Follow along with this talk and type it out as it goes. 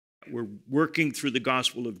We're working through the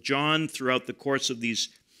Gospel of John throughout the course of these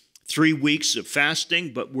 3 weeks of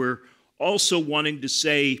fasting, but we're also wanting to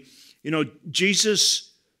say,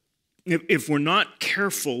 Jesus, if we're not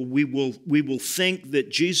careful, we will think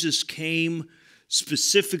that Jesus came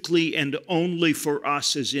specifically and only for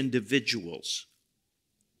us as individuals.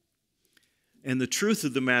 And the truth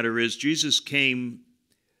of the matter is, Jesus came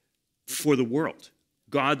for the world.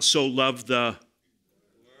 God so loved the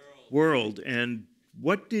world. And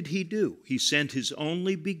what did he do? He sent his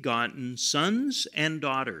only begotten sons and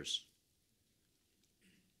daughters,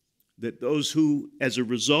 that those who, as a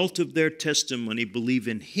result of their testimony, believe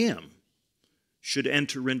in him, should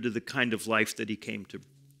enter into the kind of life that he came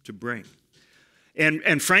to bring.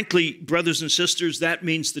 And frankly, brothers and sisters, that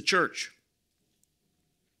means the church.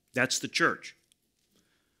 That's the church.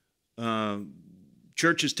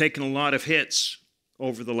 Church has taken a lot of hits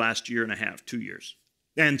over the last year and a half, 2 years.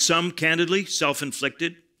 And some, candidly,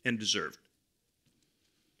 self-inflicted and deserved.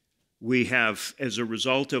 We have, as a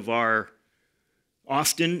result of our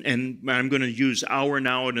often, and I'm going to use our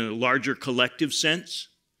now in a larger collective sense,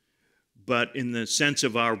 but in the sense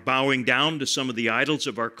of our bowing down to some of the idols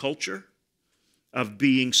of our culture, of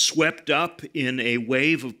being swept up in a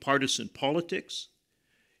wave of partisan politics,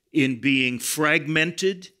 in being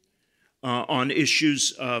fragmented on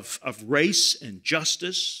issues of race and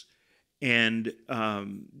justice, and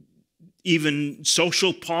even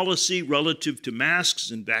social policy relative to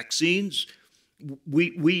masks and vaccines.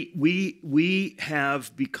 We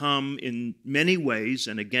have become, in many ways,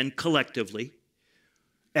 and again collectively,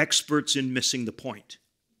 experts in missing the point.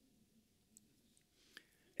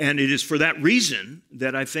 And it is for that reason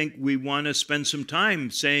that I think we want to spend some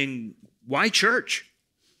time saying, why church?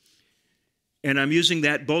 And I'm using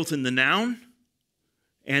that both in the noun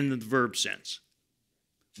and the verb sense.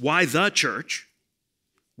 Why the church?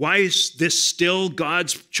 Why is this still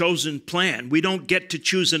God's chosen plan? We don't get to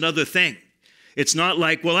choose another thing. It's not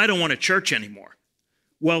like, well, I don't want a church anymore.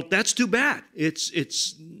 Well, that's too bad.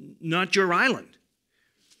 It's not your island.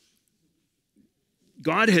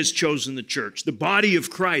 God has chosen the church, the body of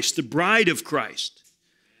Christ, the bride of Christ,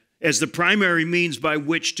 as the primary means by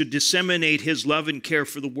which to disseminate his love and care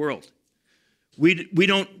for the world. We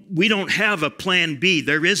don't have a plan B.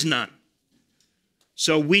 There is none.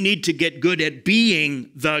 So we need to get good at being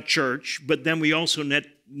the church, but then we also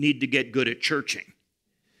need to get good at churching.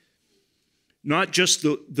 Not just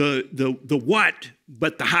the what,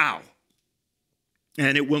 but the how.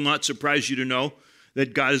 And it will not surprise you to know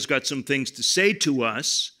that God has got some things to say to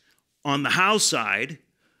us on the how side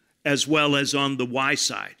as well as on the why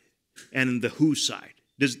side and the who side.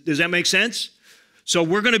 Does that make sense? So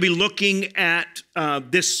we're going to be looking at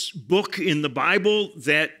this book in the Bible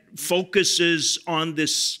that focuses on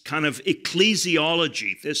this kind of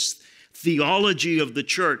ecclesiology, this theology of the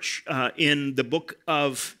church in the book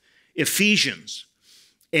of Ephesians,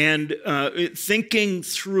 and thinking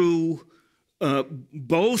through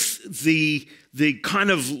both the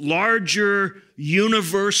kind of larger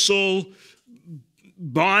universal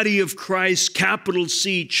body of Christ, capital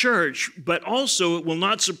C church, but also it will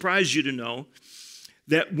not surprise you to know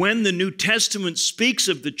that when the New Testament speaks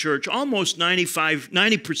of the church, almost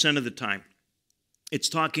 90% of the time, it's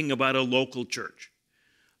talking about a local church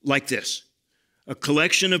like this. A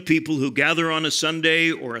collection of people who gather on a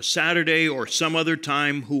Sunday or a Saturday or some other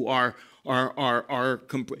time who are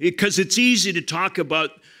because it's easy to talk about,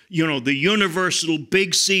 the universal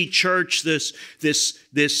big C church, this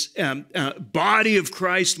body of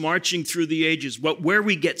Christ marching through the ages. But where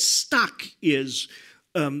we get stuck is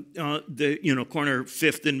the corner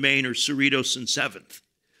 5th and Main or Cerritos and 7th.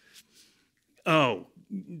 Oh,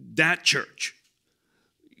 that church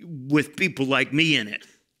with people like me in it,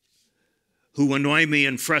 who annoy me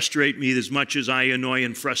and frustrate me as much as I annoy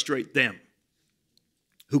and frustrate them,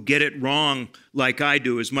 who get it wrong like I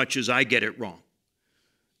do as much as I get it wrong.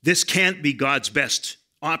 This can't be God's best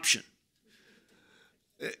option.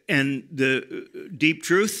 And the deep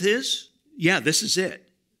truth is, this is it.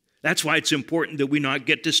 That's why it's important that we not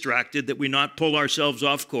get distracted, that we not pull ourselves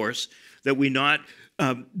off course, that we not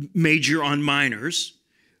major on minors,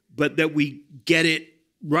 but that we get it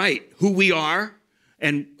right, who we are,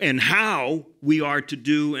 and how we are to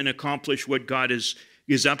do and accomplish what God is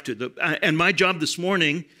up to. And my job this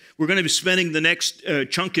morning, we're going to be spending the next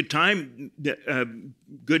chunk of time,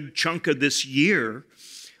 good chunk of this year,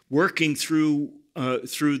 working through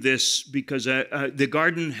this because the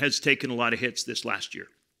garden has taken a lot of hits this last year.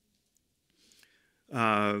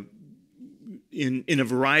 In a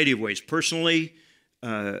variety of ways, personally,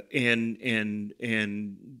 and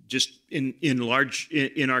just in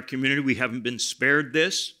our community, we haven't been spared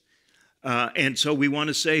this. And so we want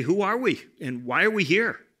to say, who are we and why are we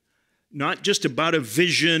here? Not just about a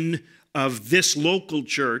vision of this local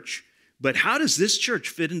church, but how does this church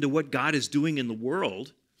fit into what God is doing in the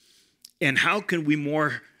world? And how can we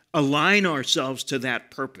more align ourselves to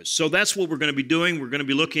that purpose? So that's what we're going to be doing. We're going to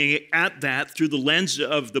be looking at that through the lens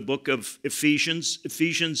of the book of Ephesians.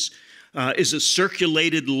 Ephesians is a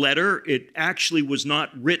circulated letter. It actually was not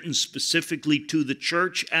written specifically to the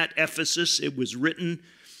church at Ephesus. It was written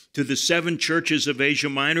to the 7 churches of Asia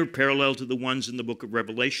Minor, parallel to the ones in the book of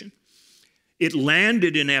Revelation. It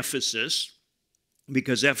landed in Ephesus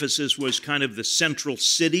because Ephesus was kind of the central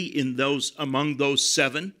city among those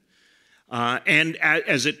 7. And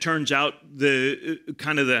as it turns out, the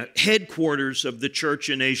headquarters of the church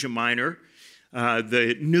in Asia Minor.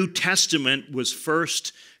 The New Testament was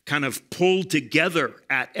first kind of pulled together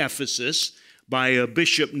at Ephesus by a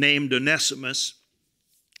bishop named Onesimus,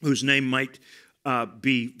 whose name might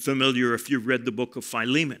be familiar if you've read the book of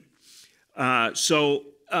Philemon.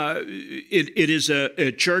 It is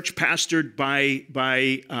a church pastored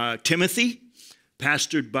by Timothy,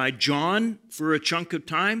 pastored by John for a chunk of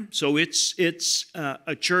time. So it's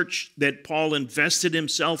a church that Paul invested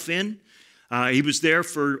himself in. He was there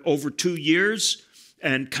for over 2 years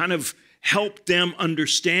and kind of helped them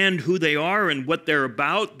understand who they are and what they're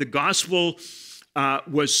about. The gospel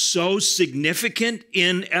was so significant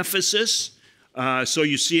in Ephesus. So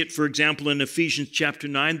you see it, for example, in Ephesians chapter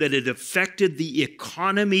 9, that it affected the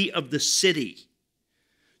economy of the city.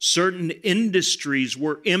 Certain industries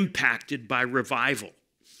were impacted by revival.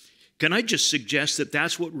 Can I just suggest that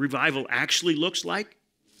that's what revival actually looks like?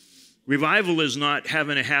 Revival is not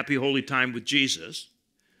having a happy, holy time with Jesus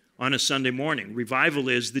on a Sunday morning. Revival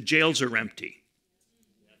is the jails are empty.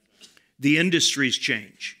 The industries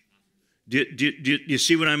change. Do you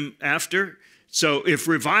see what I'm after? So if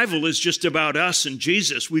revival is just about us and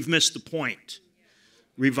Jesus, we've missed the point.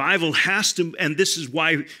 Revival has to, and this is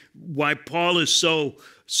why Paul is so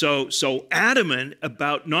adamant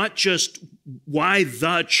about not just why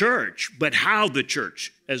the church, but how the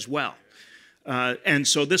church as well. And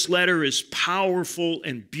so this letter is powerful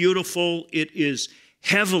and beautiful. It is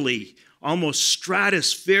heavily, almost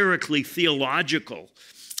stratospherically theological.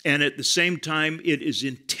 And at the same time, it is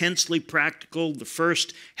intensely practical. The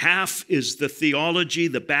first half is the theology.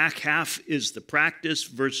 The back half is the practice,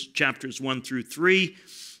 chapters 1 through 3,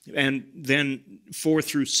 and then 4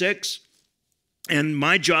 through 6. And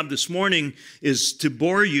my job this morning is to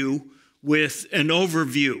bore you with an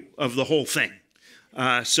overview of the whole thing.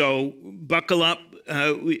 So buckle up.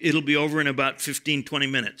 It'll be over in about 15, 20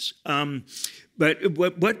 minutes. But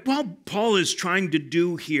what Paul is trying to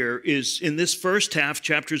do here is, in this first half,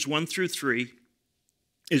 chapters 1 through 3,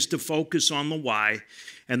 is to focus on the why,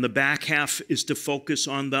 and the back half is to focus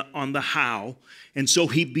on the how. And so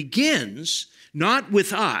he begins not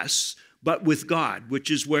with us, but with God, which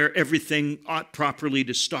is where everything ought properly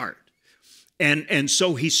to start. And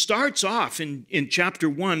so he starts off in chapter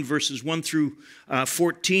 1, verses 1 through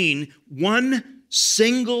 14, one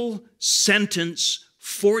single sentence,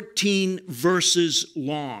 14 verses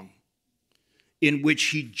long, in which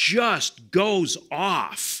he just goes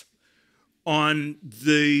off on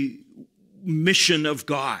the mission of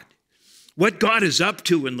God, what God is up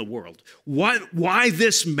to in the world, why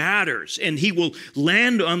this matters. And he will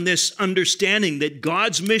land on this understanding that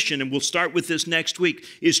God's mission, and we'll start with this next week,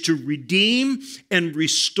 is to redeem and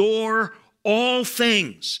restore all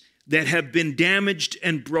things that have been damaged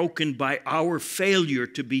and broken by our failure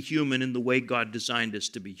to be human in the way God designed us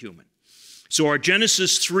to be human. So our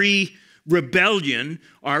Genesis 3 rebellion,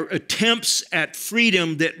 our attempts at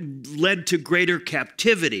freedom that led to greater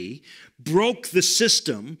captivity, broke the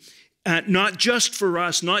system, not just for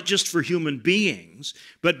us, not just for human beings,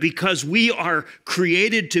 but because we are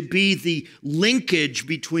created to be the linkage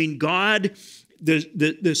between God,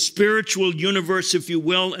 the spiritual universe, if you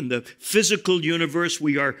will, and the physical universe.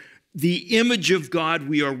 We are the image of God.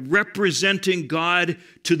 We are representing God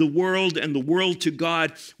to the world and the world to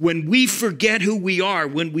God. When we forget who we are,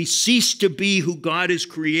 when we cease to be who God has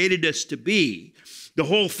created us to be, the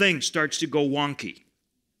whole thing starts to go wonky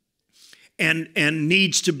and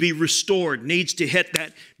needs to be restored, needs to hit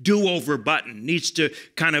that do-over button, needs to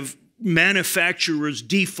kind of manufacturer's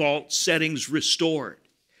default settings restored.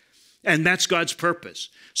 And that's God's purpose.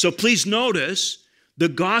 So please notice, the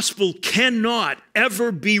gospel cannot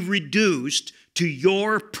ever be reduced to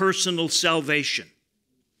your personal salvation.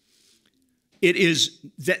 It is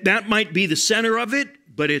that might be the center of it,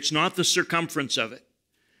 but it's not the circumference of it.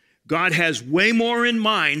 God has way more in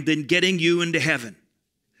mind than getting you into heaven.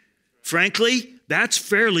 Frankly, that's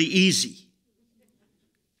fairly easy.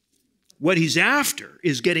 What he's after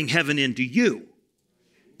is getting heaven into you.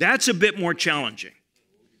 That's a bit more challenging,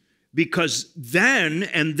 because then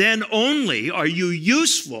and then only are you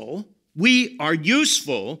useful, we are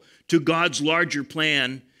useful to God's larger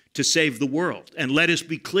plan to save the world. And let us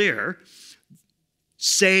be clear,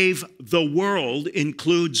 save the world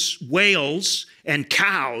includes whales and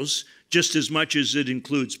cows just as much as it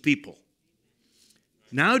includes people.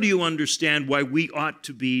 Now do you understand why we ought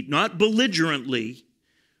to be not belligerently,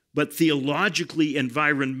 but theologically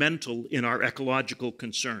environmental in our ecological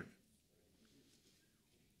concern?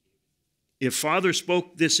 If Father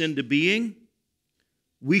spoke this into being,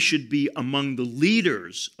 we should be among the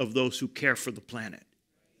leaders of those who care for the planet,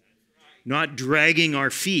 not dragging our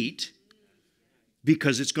feet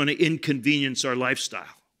because it's going to inconvenience our lifestyle.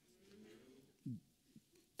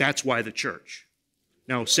 That's why the church.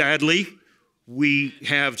 Now, sadly, we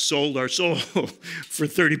have sold our soul for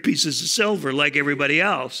 30 pieces of silver like everybody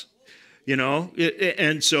else, you know,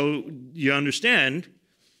 and so you understand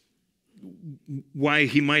why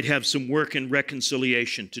he might have some work and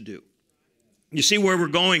reconciliation to do. You see where we're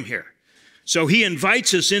going here? So he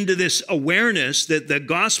invites us into this awareness that the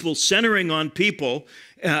gospel centering on people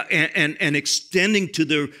and extending to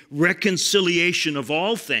the reconciliation of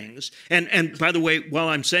all things. And by the way, while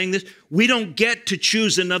I'm saying this, we don't get to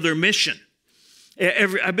choose another mission.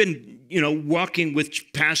 I've been, walking with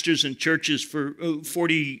pastors and churches for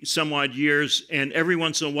 40 some odd years, and every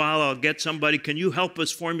once in a while I'll get somebody, can you help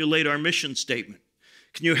us formulate our mission statement?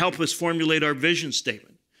 Can you help us formulate our vision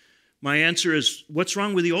statement? My answer is, what's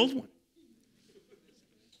wrong with the old one?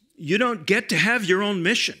 You don't get to have your own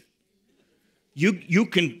mission. You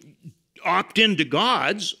can opt into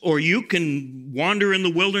God's, or you can wander in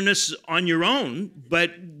the wilderness on your own,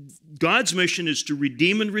 but God's mission is to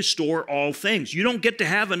redeem and restore all things. You don't get to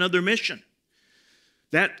have another mission.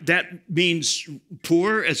 That means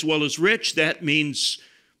poor as well as rich. That means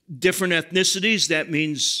different ethnicities. That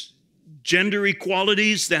means gender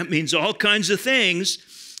equalities. That means all kinds of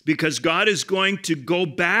things, because God is going to go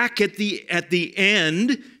back at the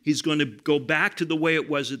end. He's going to go back to the way it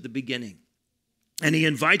was at the beginning. And he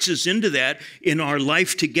invites us into that in our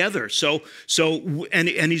life together. And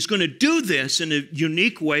he's going to do this in a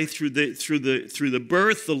unique way through the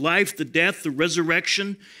birth, the life, the death, the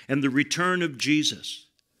resurrection, and the return of Jesus.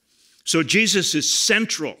 So Jesus is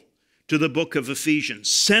central to the book of Ephesians,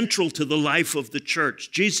 central to the life of the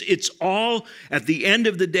church. Jesus, it's all, at the end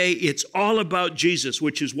of the day, it's all about Jesus,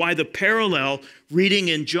 which is why the parallel reading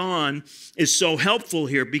in John is so helpful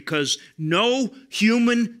here, because no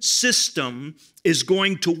human system is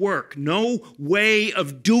going to work. No way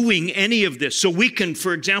of doing any of this. So we can,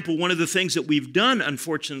 for example, one of the things that we've done,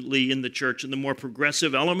 unfortunately, in the church, in the more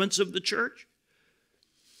progressive elements of the church,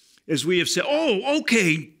 is we have said, oh,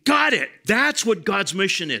 okay, got it. That's what God's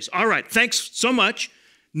mission is. All right, thanks so much.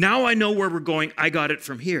 Now I know where we're going. I got it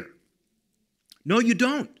from here. No, you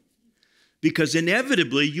don't. Because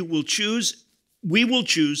inevitably we will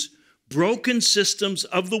choose broken systems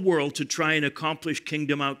of the world to try and accomplish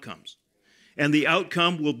kingdom outcomes. And the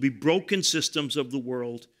outcome will be broken systems of the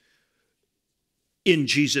world in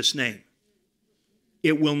Jesus' name.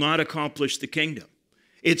 It will not accomplish the kingdom.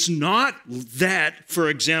 It's not that, for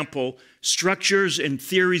example, structures and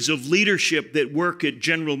theories of leadership that work at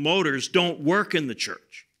General Motors don't work in the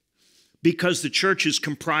church. Because the church is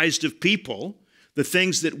comprised of people, the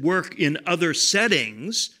things that work in other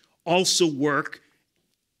settings also work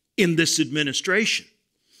in this administration.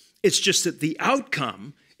 It's just that the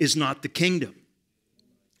outcome is not the kingdom.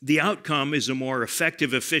 The outcome is a more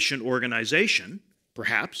effective, efficient organization,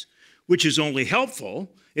 perhaps, which is only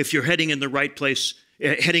helpful if you're heading in the right place,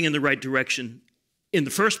 heading in the right direction in the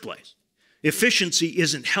first place. Efficiency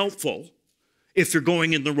isn't helpful if you're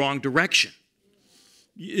going in the wrong direction.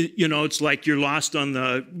 It's like you're lost on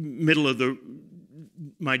the middle of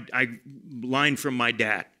my line from my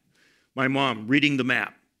dad, my mom, reading the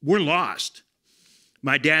map. We're lost.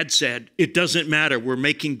 My dad said, it doesn't matter, we're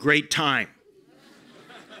making great time.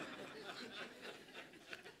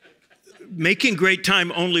 Making great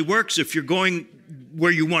time only works if you're going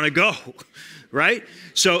where you want to go, right?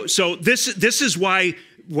 So this is why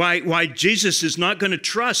Jesus is not going to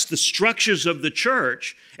trust the structures of the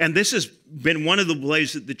church, and this has been one of the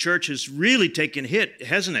ways that the church has really taken hit,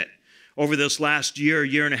 hasn't it? Over this last year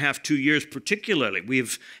and a half, 2 years particularly.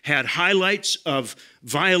 We've had highlights of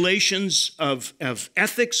violations of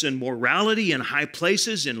ethics and morality in high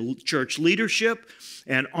places in church leadership,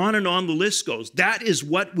 and on the list goes. That is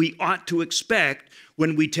what we ought to expect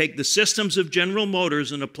when we take the systems of General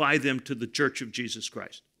Motors and apply them to the Church of Jesus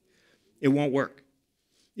Christ. It won't work.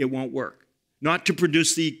 It won't work. Not to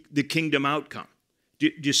produce the kingdom outcome.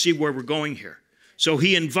 Do you see where we're going here? So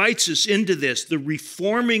he invites us into this, the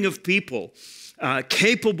reforming of people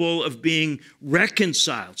capable of being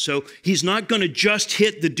reconciled. So he's not going to just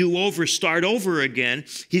hit the do-over, start over again.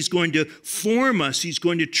 He's going to form us. He's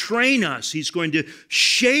going to train us. He's going to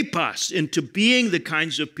shape us into being the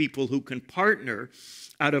kinds of people who can partner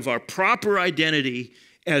out of our proper identity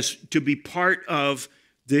as to be part of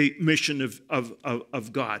the mission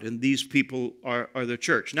of God. And these people are the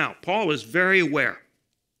church. Now, Paul is very aware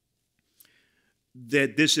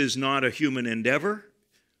that this is not a human endeavor.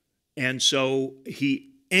 And so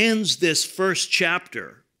he ends this first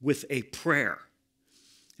chapter with a prayer.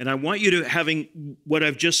 And I want you to, having what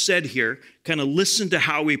I've just said here, kind of listen to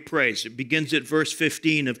how he prays. It begins at verse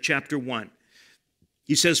 15 of chapter 1.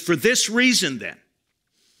 He says, "For this reason then,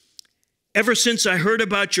 ever since I heard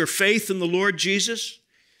about your faith in the Lord Jesus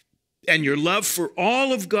and your love for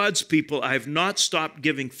all of God's people, I have not stopped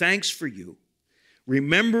giving thanks for you,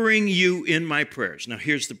 remembering you in my prayers." Now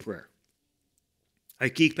here's the prayer. I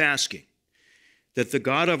keep asking that the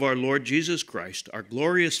God of our Lord Jesus Christ, our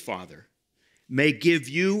glorious Father, may give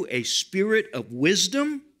you a spirit of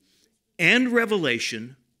wisdom and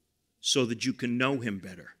revelation so that you can know him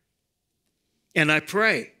better. And I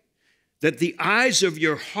pray that the eyes of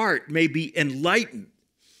your heart may be enlightened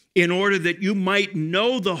in order that you might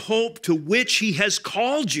know the hope to which he has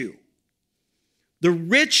called you, the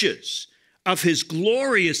riches of his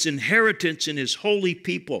glorious inheritance in his holy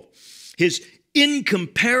people, his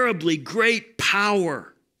incomparably great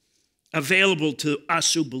power available to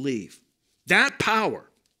us who believe. That power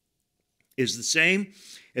is the same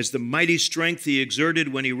as the mighty strength he exerted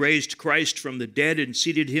when he raised Christ from the dead and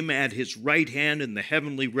seated him at his right hand in the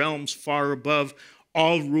heavenly realms far above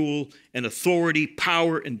all rule and authority,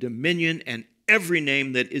 power and dominion, and every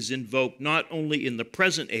name that is invoked, not only in the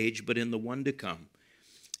present age, but in the one to come.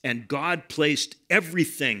 And God placed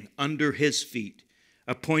everything under his feet,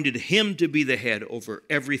 appointed him to be the head over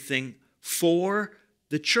everything for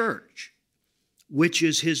the church, which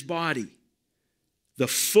is his body, the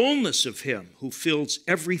fullness of him who fills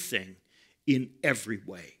everything in every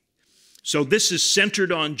way. So this is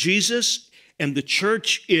centered on Jesus, and the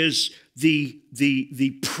church is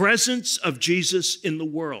the presence of Jesus in the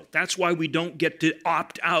world. That's why we don't get to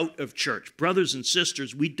opt out of church. Brothers and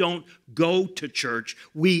sisters, we don't go to church.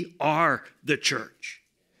 We are the church.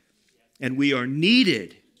 And we are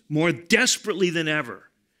needed more desperately than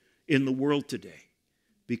ever in the world today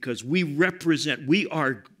because we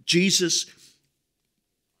are Jesus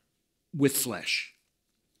with flesh.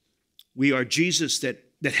 We are Jesus that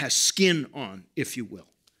has skin on, if you will.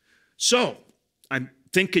 So, I'm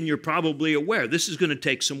thinking you're probably aware this is going to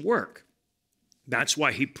take some work. That's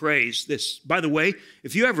why he prays this. By the way,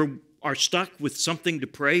 if you ever are stuck with something to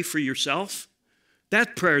pray for yourself,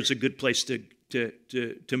 that prayer is a good place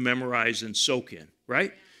to memorize and soak in,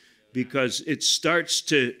 right? Because it starts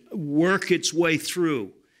to work its way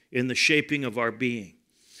through in the shaping of our being.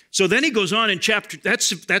 So then he goes on in that's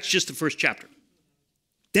just the first chapter.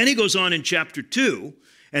 Then he goes on in chapter 2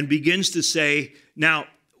 and begins to say, now,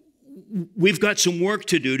 we've got some work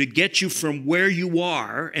to do to get you from where you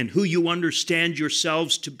are and who you understand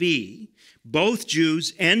yourselves to be, both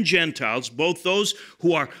Jews and Gentiles, both those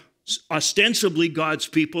who are ostensibly God's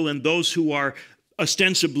people and those who are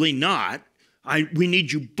ostensibly not. We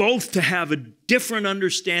need you both to have a different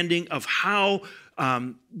understanding of how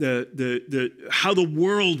how the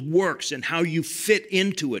world works and how you fit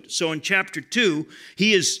into it. So in chapter 2,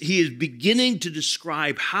 he is beginning to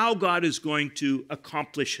describe how God is going to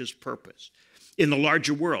accomplish his purpose in the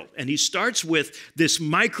larger world. And he starts with this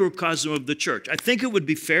microcosm of the church. I think it would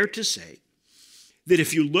be fair to say that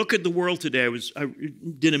if you look at the world today, I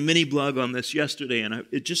did a mini blog on this yesterday, and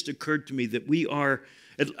it just occurred to me that we are,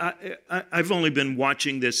 I've only been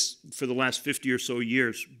watching this for the last 50 or so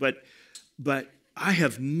years, but I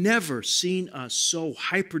have never seen us so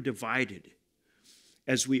hyper-divided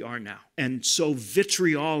as we are now, and so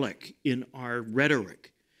vitriolic in our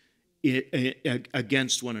rhetoric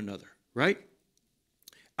against one another, right?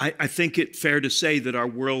 I think it's fair to say that our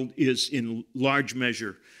world is in large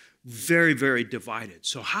measure very, very divided.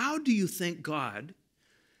 So how do you think God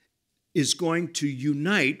is going to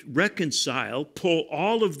unite, reconcile, pull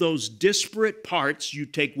all of those disparate parts? You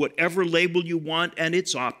take whatever label you want and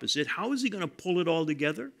its opposite. How is he going to pull it all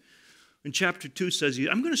together? And chapter 2 says,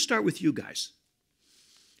 I'm going to start with you guys.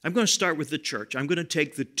 I'm going to start with the church. I'm going to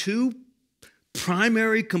take the two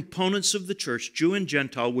primary components of the church, Jew and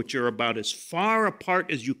Gentile, which are about as far apart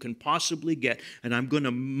as you can possibly get, and I'm going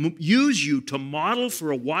to use you to model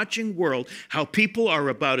for a watching world how people are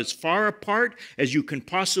about as far apart as you can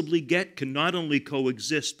possibly get, can not only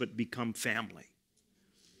coexist but become family.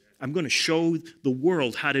 I'm going to show the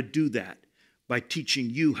world how to do that by teaching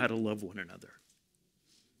you how to love one another.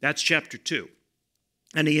 That's chapter 2.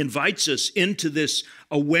 And he invites us into this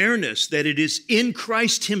awareness that it is in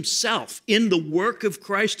Christ himself, in the work of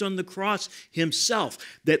Christ on the cross himself,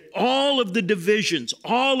 that all of the divisions,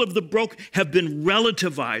 all of the broken have been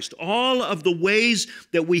relativized. All of the ways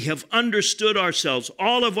that we have understood ourselves,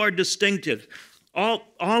 all of our distinctives, all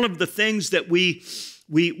of the things that we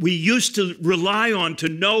used to rely on to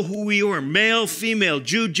know who we are, male, female,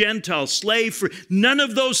 Jew, Gentile, slave, free, none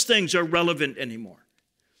of those things are relevant anymore.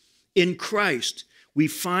 In Christ, we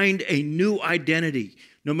find a new identity.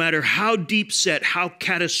 No matter how deep set, how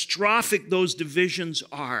catastrophic those divisions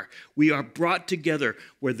are, we are brought together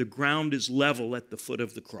where the ground is level at the foot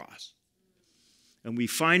of the cross. And we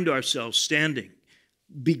find ourselves standing,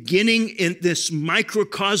 beginning in this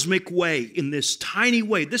microcosmic way, in this tiny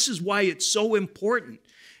way. This is why it's so important.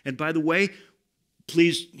 And by the way,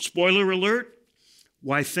 please, spoiler alert,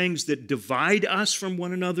 why things that divide us from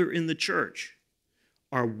one another in the church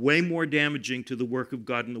are way more damaging to the work of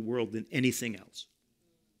God in the world than anything else.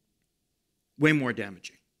 Way more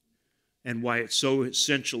damaging. And why it's so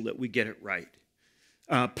essential that we get it right.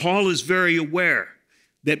 Paul is very aware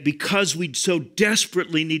that because we so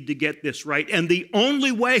desperately need to get this right, and the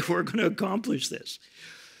only way we're going to accomplish this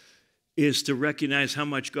is to recognize how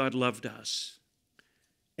much God loved us,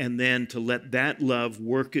 and then to let that love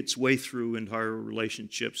work its way through into our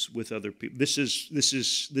relationships with other people. This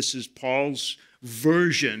is Paul's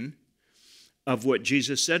version of what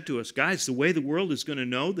Jesus said to us. Guys, the way the world is going to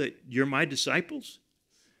know that you're my disciples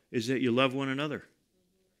is that you love one another.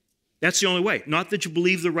 That's the only way. Not that you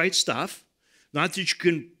believe the right stuff. Not that you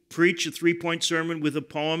can preach a 3-point sermon with a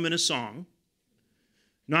poem and a song.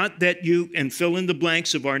 Not that you, and fill in the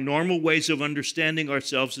blanks of our normal ways of understanding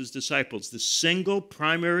ourselves as disciples. The single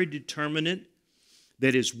primary determinant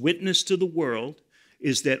that is witness to the world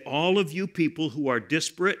is that all of you people who are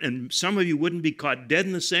disparate, and some of you wouldn't be caught dead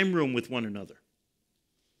in the same room with one another.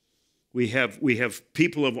 We have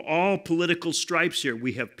people of all political stripes here.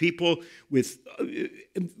 We have people with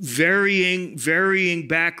varying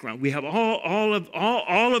background. We have all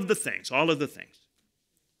of the things.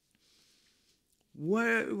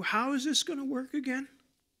 How is this going to work again?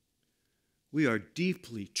 We are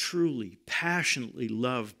deeply, truly, passionately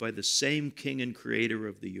loved by the same King and Creator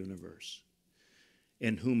of the universe,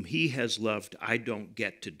 and whom he has loved, I don't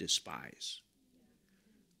get to despise.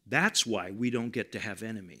 That's why we don't get to have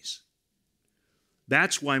enemies.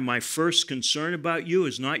 That's why my first concern about you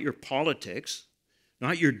is not your politics,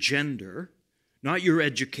 not your gender, not your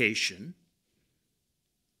education.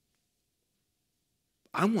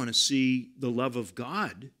 I want to see the love of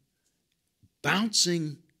God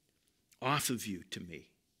bouncing off of you to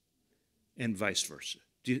me, and vice versa.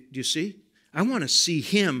 Do you see? I want to see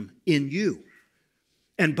him in you.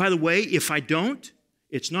 And by the way, if I don't,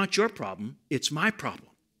 it's not your problem, it's my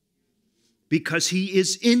problem. Because he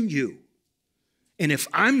is in you. And if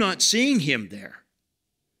I'm not seeing him there,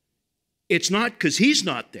 it's not because he's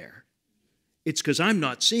not there, it's because I'm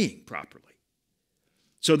not seeing properly.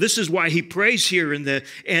 So this is why he prays here in the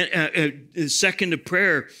second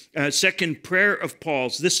prayer of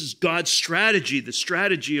Paul's. This is God's strategy, the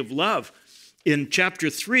strategy of love. In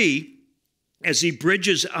chapter 3, as he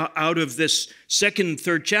bridges out of this second and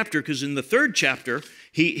third chapter, because in the third chapter,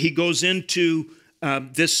 he goes into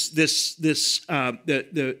the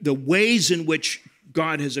ways in which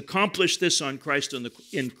God has accomplished this on Christ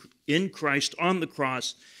in Christ on the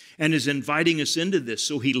cross, and is inviting us into this.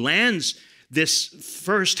 So he lands this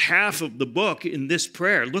first half of the book in this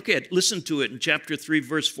prayer. Listen to it in chapter 3,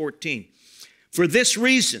 verse 14. For this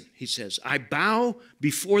reason, he says, I bow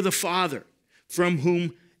before the Father, from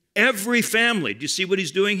whom every family, do you see what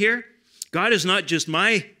he's doing here? God is not just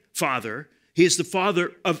my Father, he is the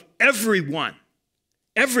Father of everyone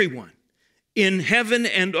in heaven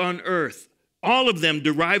and on earth. All of them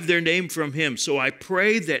derive their name from him. So I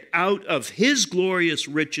pray that out of his glorious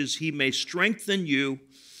riches he may strengthen you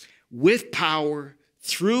with power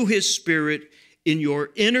through his Spirit in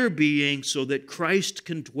your inner being, so that Christ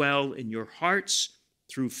can dwell in your hearts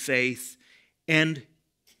through faith. And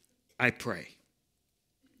I pray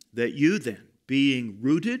that you then, being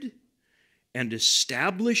rooted and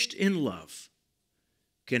established in love,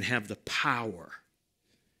 can have the power,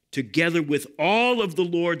 together with all of the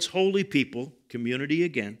Lord's holy people, community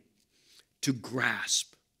again, to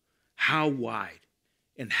grasp how wide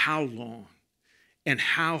and how long and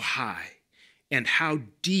how high and how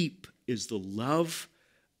deep is the love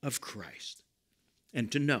of Christ,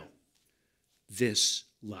 and to know this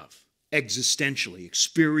love, existentially,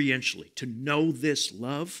 experientially, to know this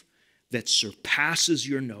love that surpasses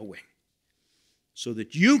your knowing, so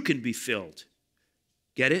that you can be filled,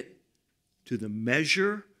 get it, to the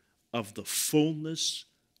measure of the fullness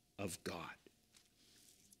of God.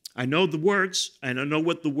 I know the words, and I know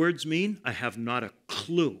what the words mean. I have not a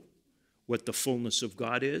clue what the fullness of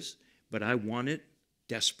God is, but I want it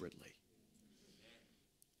desperately.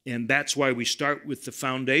 And that's why we start with the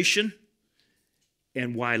foundation,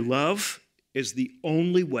 and why love is the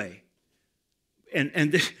only way.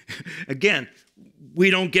 And again, we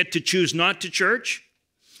don't get to choose not to church.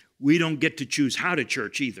 We don't get to choose how to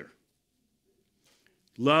church either.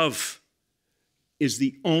 Love is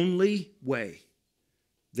the only way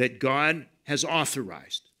that God has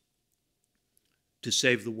authorized to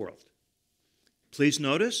save the world. Please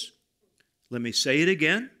notice, let me say it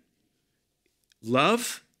again.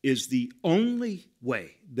 Love is the only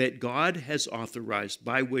way that God has authorized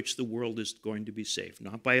by which the world is going to be saved.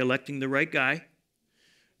 Not by electing the right guy,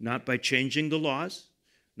 not by changing the laws,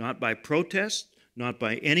 not by protest, not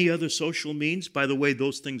by any other social means. By the way,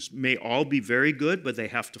 those things may all be very good, but they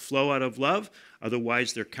have to flow out of love.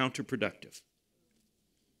 Otherwise, they're counterproductive.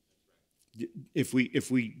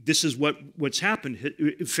 This is what's happened.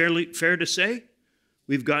 Fair to say,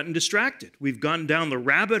 we've gotten distracted. We've gone down the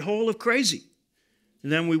rabbit hole of crazy.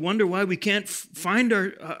 And then we wonder why we can't find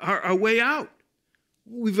our way out.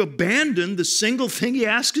 We've abandoned the single thing he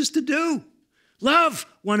asks us to do. Love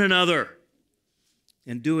one another.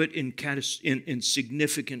 And do it in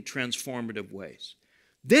significant, transformative ways.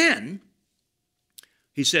 Then,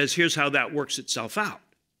 he says, here's how that works itself out.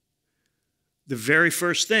 The very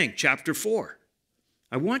first thing, chapter 4.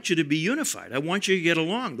 I want you to be unified. I want you to get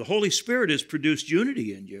along. The Holy Spirit has produced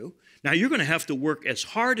unity in you. Now, you're going to have to work as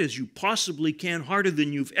hard as you possibly can, harder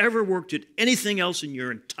than you've ever worked at anything else in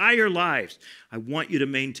your entire lives. I want you to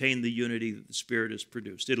maintain the unity that the Spirit has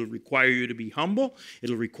produced. It'll require you to be humble.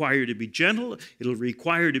 It'll require you to be gentle. It'll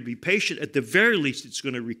require you to be patient. At the very least, it's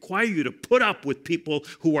going to require you to put up with people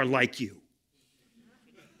who are like you.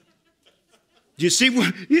 You see,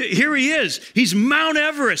 here he is. He's Mount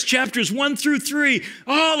Everest, chapters 1 through 3.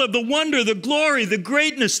 All of the wonder, the glory, the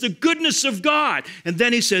greatness, the goodness of God. And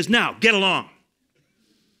then he says, now, get along.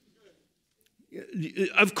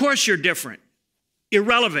 Of course you're different.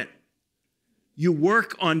 Irrelevant. You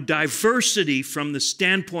work on diversity from the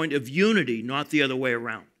standpoint of unity, not the other way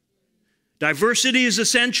around. Diversity is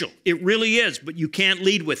essential. It really is, but you can't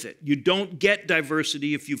lead with it. You don't get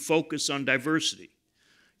diversity if you focus on diversity.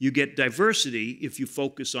 You get diversity if you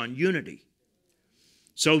focus on unity.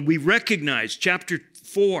 So we recognize, chapter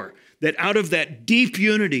 4, that out of that deep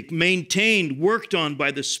unity, maintained, worked on by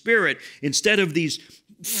the Spirit, instead of these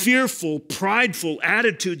fearful, prideful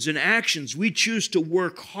attitudes and actions, we choose to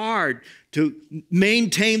work hard to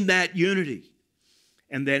maintain that unity.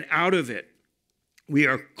 And then out of it, we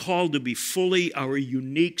are called to be fully our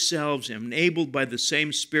unique selves, enabled by the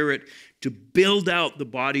same Spirit to build out the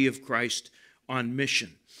body of Christ on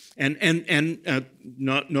mission. And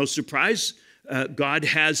no surprise, God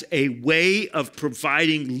has a way of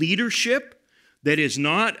providing leadership that is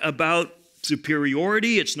not about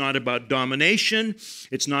superiority. It's not about domination.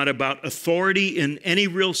 It's not about authority in any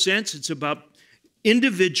real sense. It's about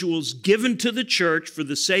individuals given to the church for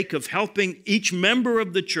the sake of helping each member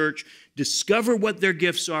of the church discover what their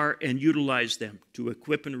gifts are and utilize them to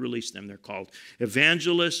equip and release them. They're called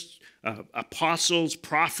evangelists, apostles,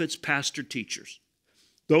 prophets, pastor, teachers.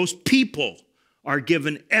 Those people are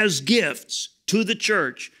given as gifts to the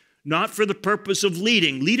church, not for the purpose of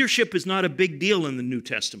leading. Leadership is not a big deal in the New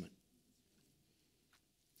Testament.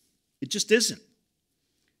 It just isn't,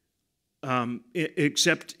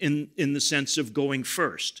 except in the sense of going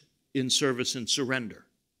first in service and surrender.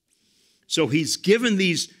 So he's given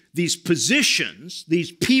these positions, these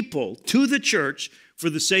people to the church for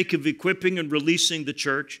the sake of equipping and releasing the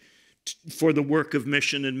church for the work of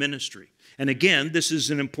mission and ministry. And again, this is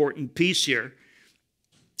an important piece here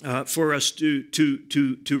for us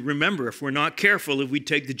to remember. If we're not careful, if we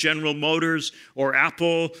take the General Motors or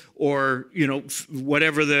Apple or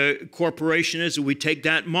whatever the corporation is, if we take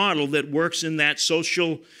that model that works in that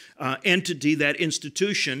social entity, that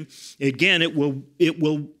institution, again, it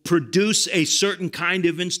will produce a certain kind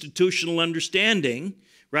of institutional understanding,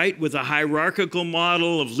 right, with a hierarchical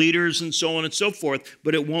model of leaders and so on and so forth,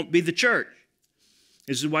 but it won't be the church.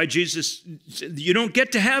 This is why Jesus said, you don't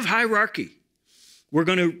get to have hierarchy. We're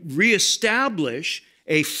going to reestablish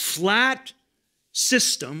a flat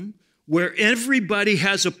system where everybody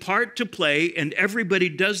has a part to play and everybody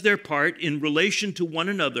does their part in relation to one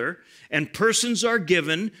another, And persons are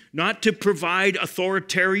given not to provide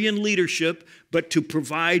authoritarian leadership, but to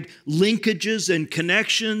provide linkages and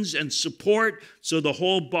connections and support so the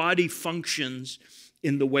whole body functions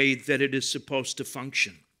in the way that it is supposed to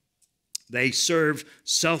function. They serve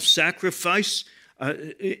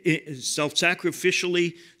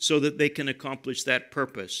self-sacrificially so that they can accomplish that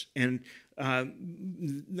purpose. And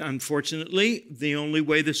unfortunately, the only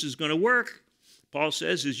way this is going to work, Paul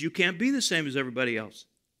says, is you can't be the same as everybody else.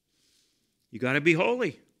 You got to be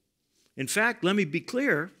holy. In fact, let me be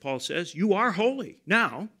clear, Paul says, you are holy.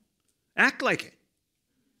 Now, act like it.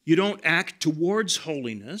 You don't act towards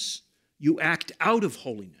holiness, you act out of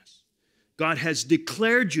holiness. God has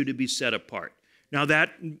declared you to be set apart. Now,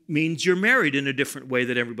 that means you're married in a different way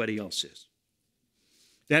than everybody else is.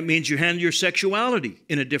 That means you handle your sexuality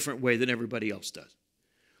in a different way than everybody else does.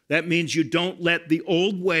 That means you don't let the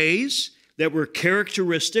old ways that were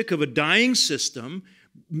characteristic of a dying system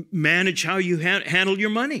manage how you handle your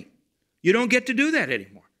money. You don't get to do that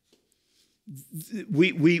anymore.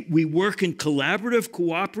 We work in collaborative,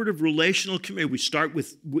 cooperative, relational community. We start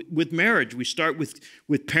with marriage. We start with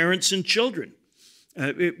parents and children.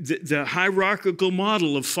 The hierarchical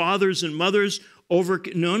model of fathers and mothers over...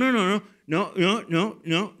 No.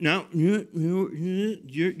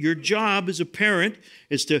 Your job as a parent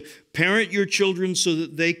is to parent your children so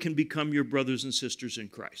that they can become your brothers and sisters in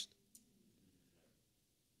Christ.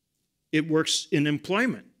 It works in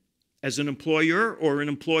employment. As an employer or an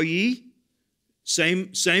employee, same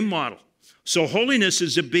model. So holiness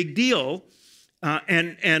is a big deal,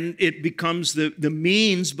 and it becomes the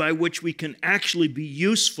means by which we can actually be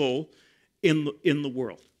useful in the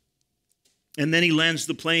world. And then he lands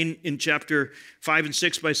the plane in chapter 5 and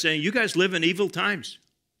 6 by saying, you guys live in evil times.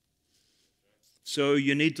 So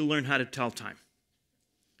you need to learn how to tell time.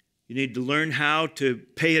 You need to learn how to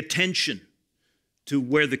pay attention to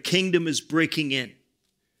where the kingdom is breaking in,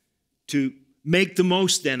 to make the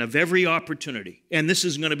most then of every opportunity. And this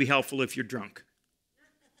isn't going to be helpful if you're drunk.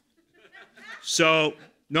 So,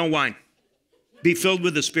 no wine. Be filled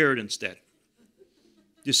with the Spirit instead.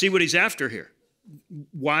 You see what he's after here?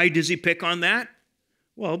 Why does he pick on that?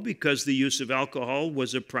 Well, because the use of alcohol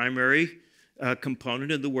was a primary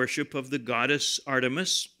component in the worship of the goddess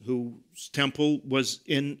Artemis, whose temple was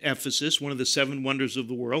in Ephesus, one of the 7 wonders of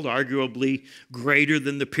the world, arguably greater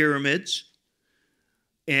than the pyramids.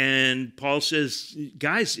 And Paul says,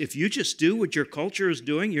 guys, if you just do what your culture is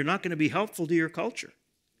doing, you're not going to be helpful to your culture.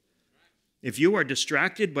 If you are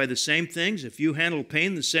distracted by the same things, if you handle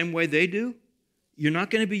pain the same way they do, you're not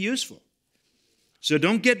going to be useful. So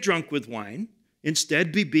don't get drunk with wine.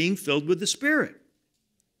 Instead, be being filled with the Spirit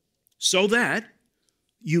so that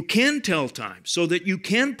you can tell time, so that you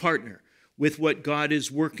can partner with what God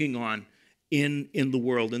is working on in the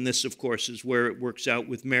world. And this, of course, is where it works out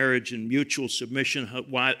with marriage and mutual submission,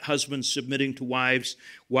 husbands submitting to wives,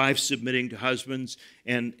 wives submitting to husbands,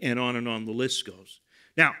 and on the list goes.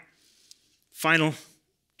 Now, final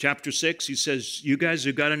chapter 6, he says, you guys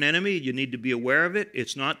have got an enemy. You need to be aware of it.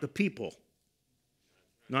 It's not the people,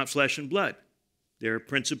 not flesh and blood. There are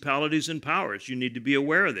principalities and powers. You need to be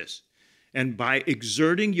aware of this. And by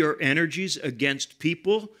exerting your energies against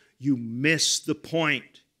people, you miss the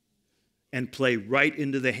point and play right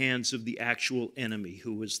into the hands of the actual enemy,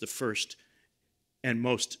 who was the first and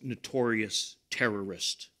most notorious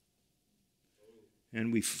terrorist.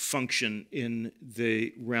 And we function in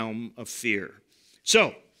the realm of fear.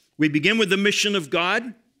 So, we begin with the mission of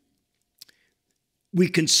God. We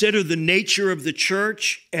consider the nature of the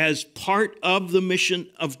church as part of the mission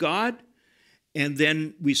of God. And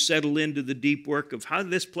then we settle into the deep work of how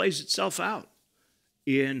this plays itself out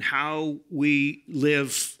in how we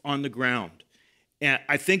live on the ground. And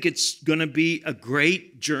I think it's going to be a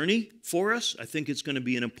great journey for us. I think it's going to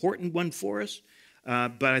be an important one for us.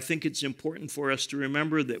 But I think it's important for us to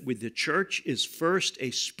remember that with the church is first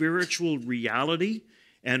a spiritual reality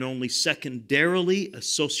and only secondarily a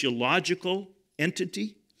sociological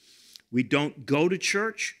entity. We don't go to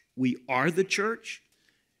church. We are the church.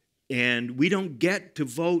 And we don't get to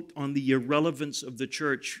vote on the irrelevance of the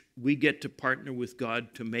church. We get to partner with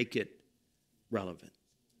God to make it relevant.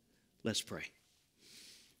 Let's pray.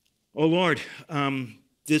 Oh, Lord,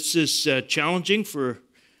 this is challenging for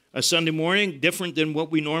a Sunday morning, different than what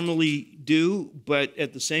we normally do, but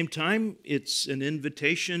at the same time, it's an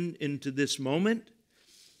invitation into this moment,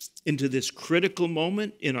 into this critical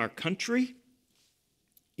moment in our country,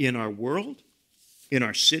 in our world, in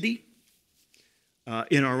our city,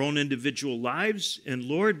 in our own individual lives. And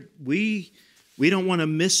Lord, we don't want to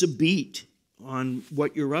miss a beat on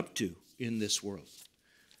what you're up to in this world.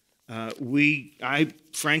 I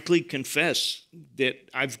frankly confess that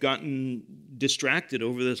I've gotten distracted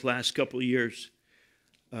over this last couple of years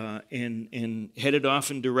and headed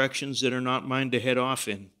off in directions that are not mine to head off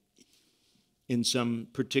in some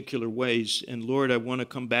particular ways. And Lord, I want to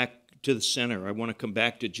come back to the center. I want to come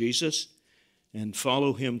back to Jesus and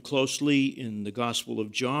follow him closely in the Gospel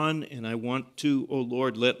of John. And I want to, oh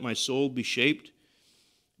Lord, let my soul be shaped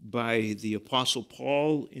by the Apostle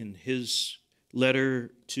Paul in his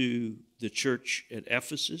letter to the church at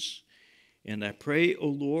Ephesus. And I pray, oh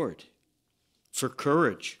Lord, for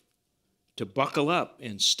courage to buckle up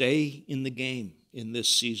and stay in the game in this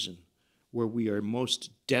season where we are most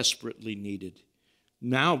desperately needed.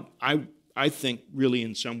 Now, I think really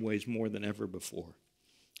in some ways more than ever before.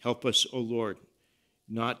 Help us, O Lord,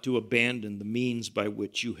 not to abandon the means by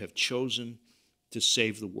which you have chosen to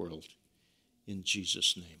save the world. In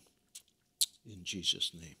Jesus' name. In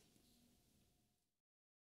Jesus' name.